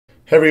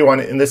Hey everyone,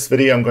 in this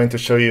video I'm going to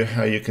show you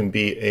how you can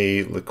be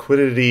a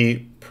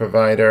liquidity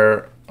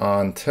provider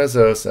on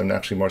Tezos, and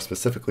actually more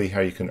specifically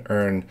how you can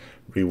earn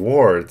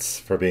rewards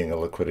for being a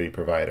liquidity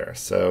provider.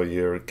 So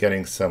you're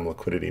getting some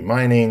liquidity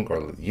mining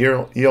or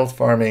yield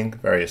farming,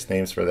 various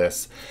names for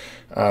this,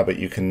 but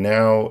you can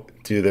now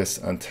do this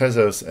on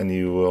Tezos and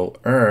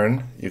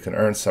you can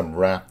earn some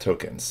WRAP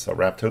tokens. So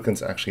WRAP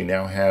tokens actually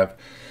now have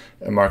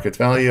a market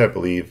value. I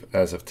believe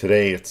as of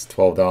today it's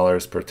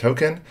 $12 per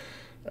token.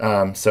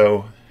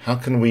 So how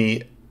can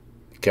we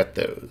get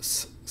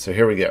those? So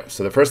here we go.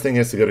 So the first thing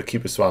is to go to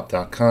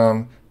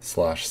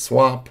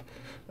QuipuSwap.com/swap,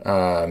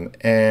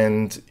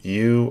 and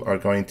you are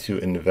going to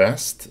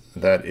invest.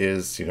 That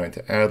is, you're going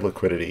to add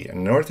liquidity.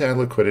 And in order to add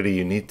liquidity,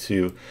 you need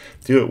to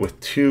do it with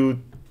two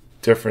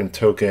different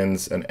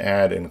tokens and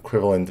add an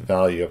equivalent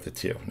value of the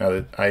two.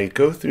 Now, I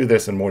go through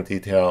this in more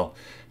detail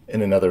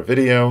in another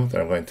video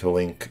that I'm going to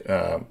link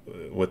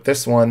with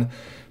this one.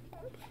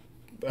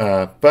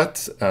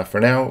 But for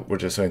now, we're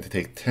just going to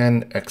take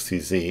 10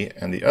 XTZ,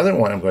 and the other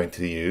one I'm going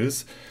to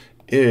use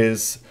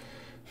is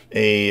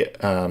a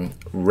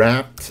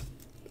wrapped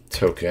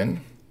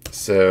token.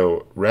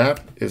 So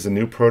WRAP is a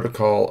new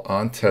protocol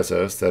on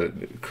Tezos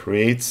that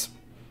creates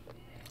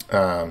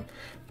a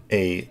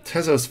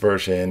Tezos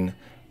version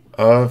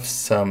of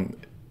some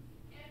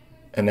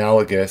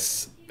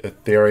analogous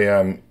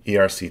Ethereum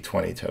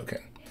ERC20 token.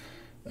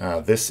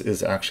 This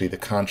is actually the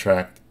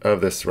contract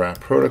of this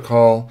WRAP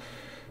protocol.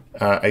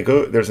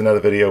 There's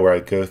another video where I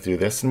go through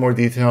this in more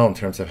detail in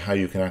terms of how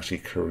you can actually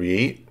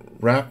create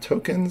WRAP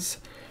tokens.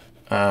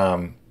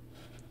 Now,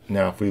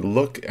 if we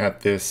look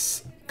at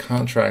this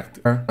contract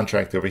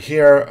over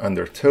here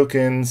under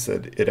tokens,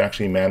 it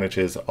actually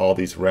manages all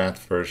these WRAP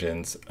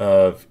versions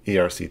of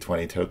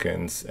ERC20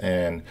 tokens.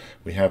 And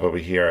we have over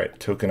here at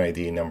token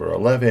ID number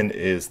 11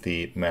 is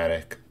the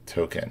Matic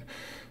token.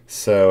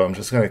 So I'm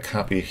just going to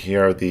copy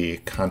here the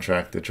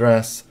contract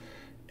address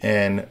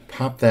and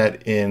pop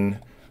that in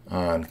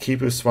on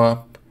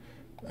QuipuSwap.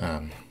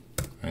 I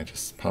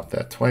just popped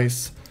that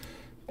twice,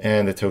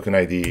 and the token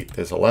ID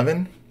is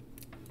 11.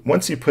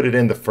 Once you put it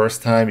in the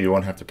first time, you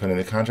won't have to put in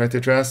the contract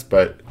address,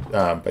 but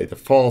by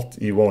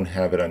default, you won't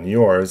have it on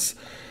yours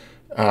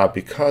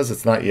because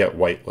it's not yet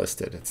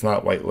whitelisted. It's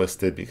not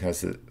whitelisted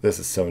because this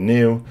is so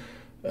new.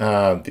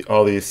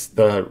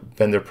 The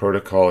vendor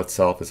protocol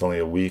itself is only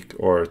a week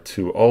or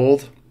two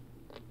old.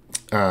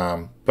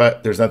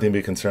 But there's nothing to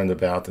be concerned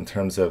about in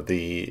terms of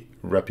the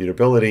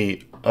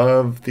reputability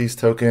of these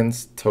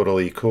tokens.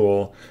 Totally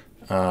cool.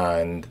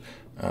 So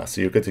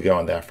you're good to go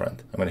on that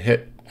front. I'm going to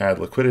hit add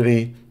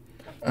liquidity.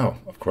 Oh,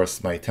 of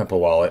course, my Temple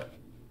wallet.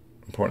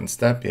 Important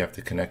step. You have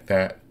to connect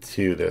that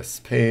to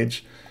this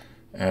page.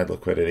 Add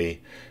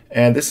liquidity.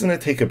 And this is going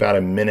to take about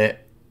a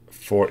minute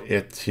for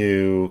it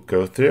to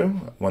go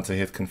through. Once I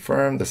hit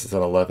confirm, this is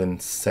an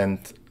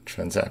 11-cent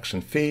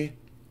transaction fee.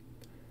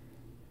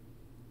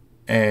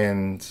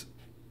 And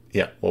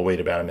yeah, we'll wait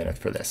about a minute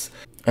for this.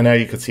 And now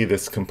you can see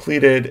this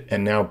completed.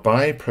 And now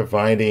by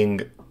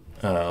providing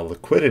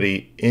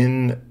liquidity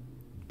in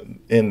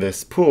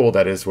this pool,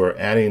 that is, we're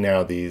adding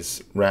now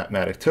these WRAP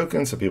Matic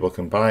tokens so people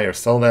can buy or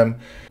sell them.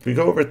 If we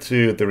go over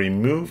to the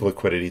remove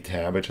liquidity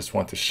tab, I just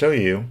want to show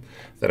you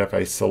that if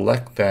I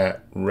select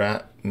that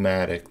WRAP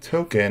Matic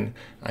token,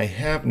 I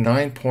have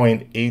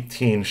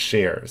 9.18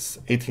 shares.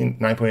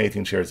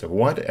 9.18 shares of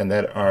what? And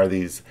that are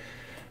these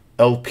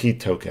LP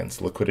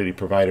tokens, liquidity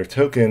provider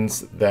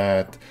tokens,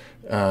 that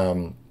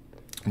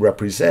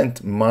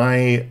represent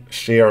my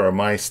share or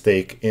my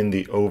stake in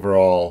the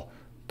overall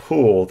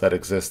pool that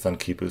exists on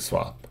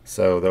QuipuSwap.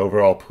 So the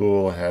overall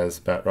pool has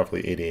about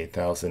roughly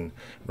 88,000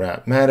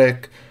 WRAP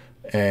Matic,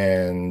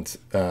 and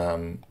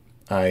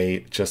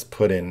I just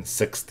put in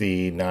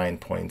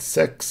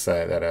 69.6.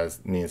 That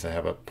means I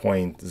have a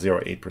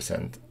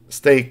 0.08%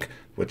 stake,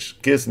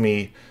 which gives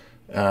me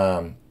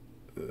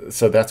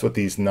so that's what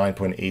these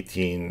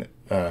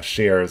 9.18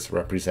 shares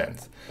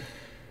represent.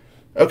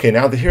 Okay,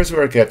 now here's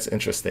where it gets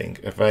interesting.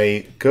 If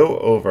I go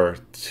over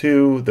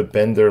to the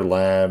Bender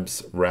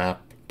Labs WRAP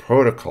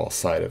protocol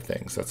side of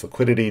things, that's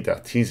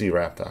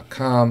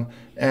liquidity.tzwrap.com,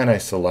 and I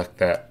select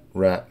that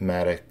WRAP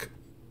Matic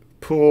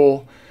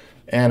pool,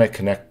 and I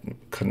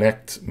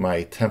connect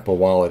my Temple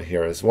wallet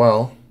here as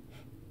well.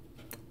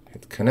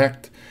 Hit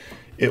connect.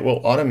 It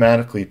will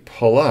automatically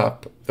pull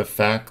up the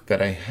fact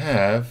that I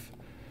have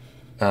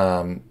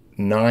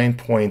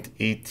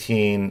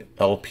 9.18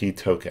 LP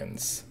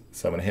tokens.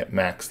 So I'm going to hit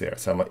max there.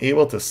 So I'm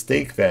able to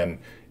stake them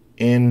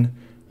in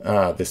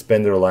this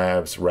Bender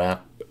Labs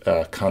WRAP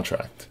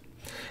contract.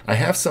 I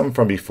have some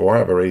from before.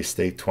 I've already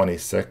staked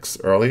 26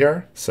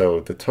 earlier. So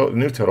the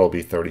new total will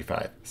be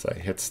 35. So I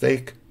hit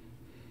stake.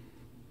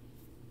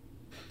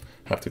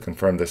 Have to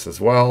confirm this as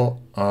well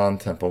on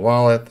Temple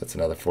Wallet. That's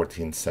another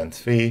 14-cent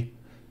fee.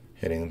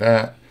 Hitting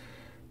that.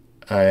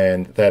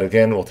 And that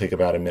again will take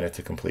about a minute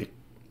to complete.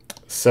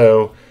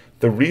 So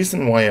the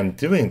reason why I'm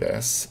doing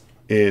this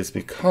is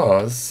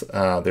because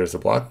there's a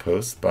blog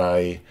post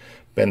by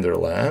Bender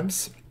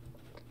Labs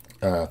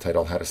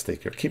titled How to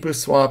Stake Your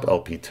QuipuSwap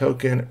LP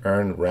Token,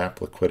 Earn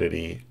WRAP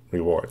Liquidity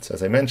rewards.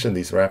 As I mentioned,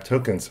 these WRAP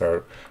tokens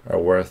are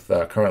worth,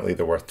 currently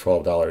they're worth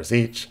 $12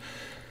 each.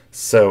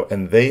 So,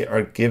 and they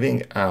are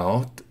giving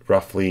out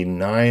roughly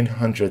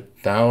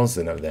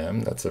 900,000 of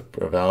them. That's a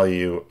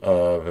value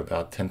of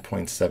about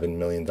 $10.7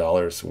 million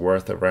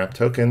worth of WRAP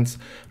tokens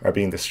are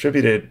being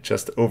distributed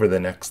just over the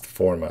next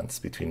 4 months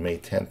between May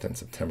 10th and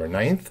September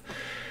 9th.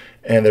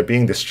 And they're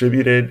being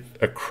distributed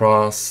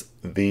across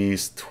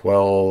these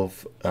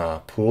 12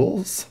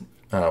 pools,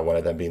 one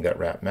of them being that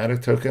WRAP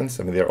Matic tokens.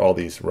 I mean, they're all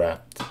these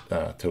wrapped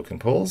token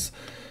pools,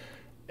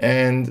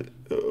 and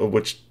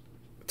which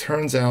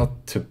turns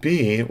out to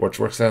be, which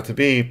works out to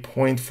be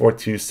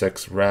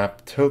 0.426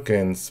 WRAP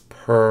tokens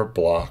per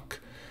block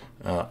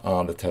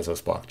on the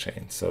Tezos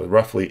blockchain. So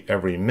roughly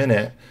every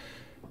minute,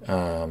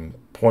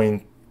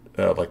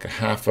 like a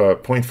half a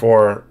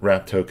 0.4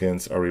 WRAP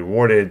tokens are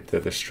rewarded. They're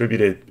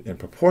distributed in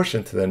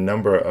proportion to the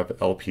number of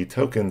LP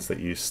tokens that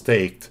you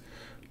staked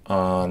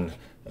on,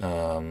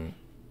 that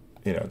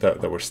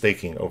we're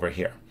staking over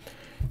here.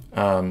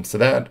 So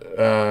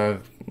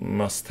that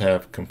must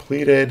have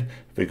completed.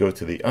 If we go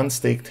to the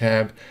Unstake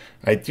tab,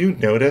 I do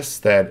notice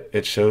that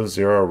it shows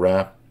 0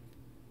 WRAP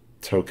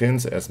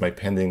tokens as my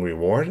pending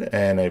reward,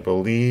 and I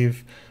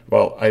believe,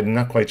 well, I'm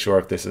not quite sure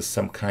if this is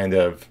some kind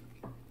of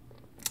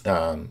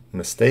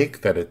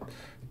mistake that it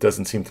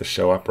doesn't seem to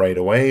show up right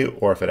away,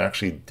 or if it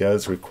actually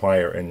does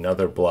require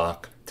another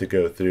block to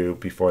go through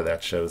before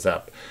that shows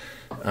up.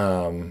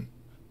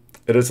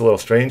 It is a little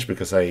strange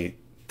because I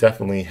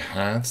definitely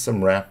have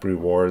some WRAP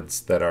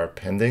rewards that are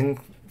pending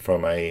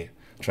from my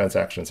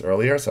transactions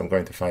earlier, so I'm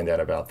going to find out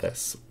about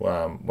this.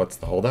 What's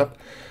the holdup?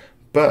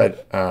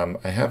 But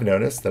I have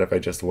noticed that if I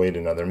just wait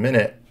another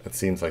minute, it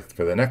seems like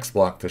for the next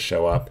block to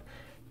show up,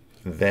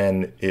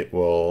 then it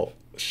will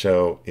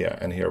show, yeah,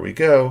 and here we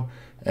go.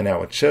 And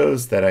now it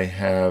shows that I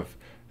have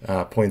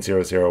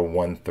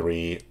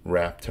 0.0013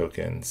 WRAP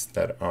tokens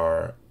that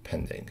are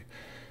pending.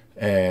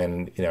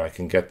 And, I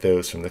can get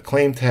those from the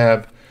claim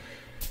tab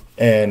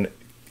and,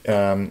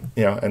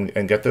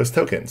 and get those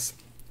tokens.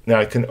 Now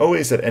I can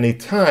always at any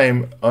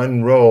time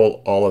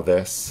unroll all of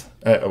this.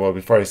 Well,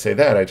 before I say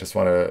that, I just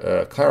want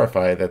to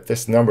clarify that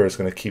this number is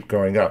going to keep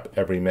going up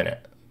every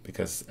minute,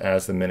 because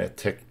as the minute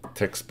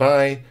ticks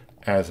by,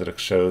 as it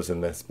shows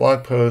in this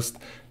blog post,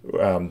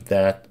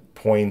 that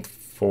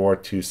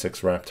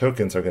 0.426 WRAP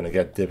tokens are going to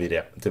get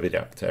divvied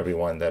up to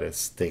everyone that is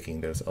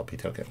staking those LP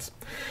tokens.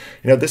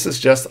 This is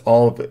just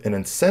all of an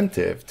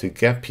incentive to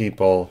get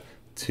people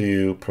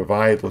to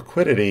provide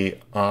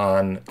liquidity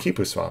on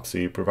QuipuSwap. So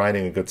you're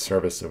providing a good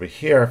service over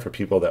here for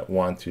people that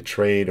want to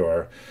trade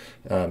or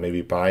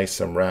maybe buy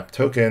some WRAP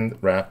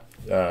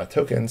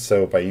tokens.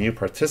 So by you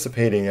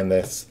participating in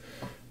this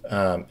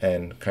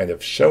and kind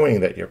of showing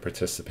that you're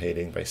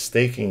participating by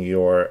staking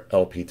your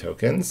LP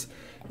tokens,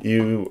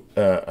 you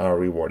are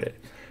rewarded.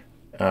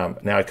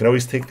 Now I can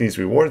always take these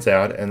rewards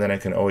out, and then I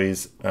can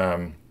always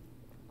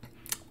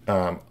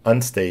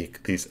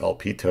unstake these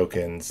LP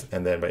tokens,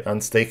 and then by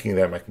unstaking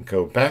them I can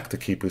go back to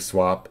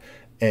QuipuSwap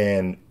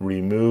and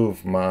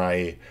remove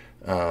my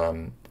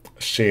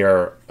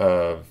share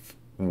of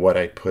what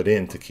I put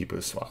into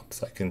QuipuSwap.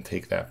 So I can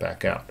take that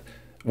back out.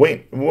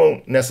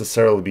 Won't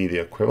necessarily be the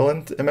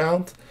equivalent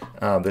amount.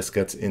 This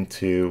gets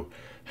into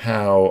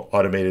how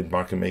automated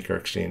market maker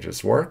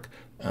exchanges work,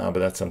 but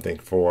that's something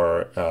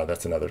for,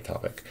 that's another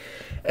topic.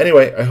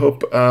 Anyway, I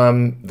hope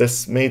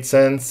this made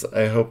sense.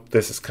 I hope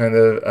this is kind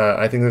of,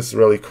 I think this is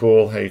really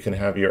cool how you can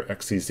have your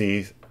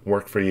XCZ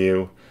work for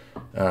you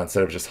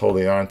instead of just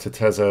holding on to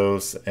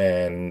Tezos,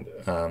 and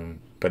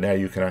but now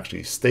you can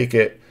actually stake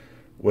it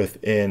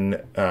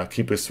within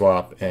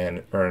QuipuSwap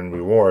and earn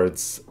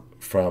rewards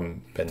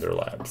from Bender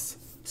Labs.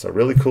 So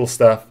really cool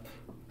stuff,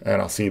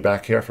 and I'll see you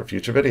back here for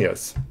future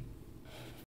videos.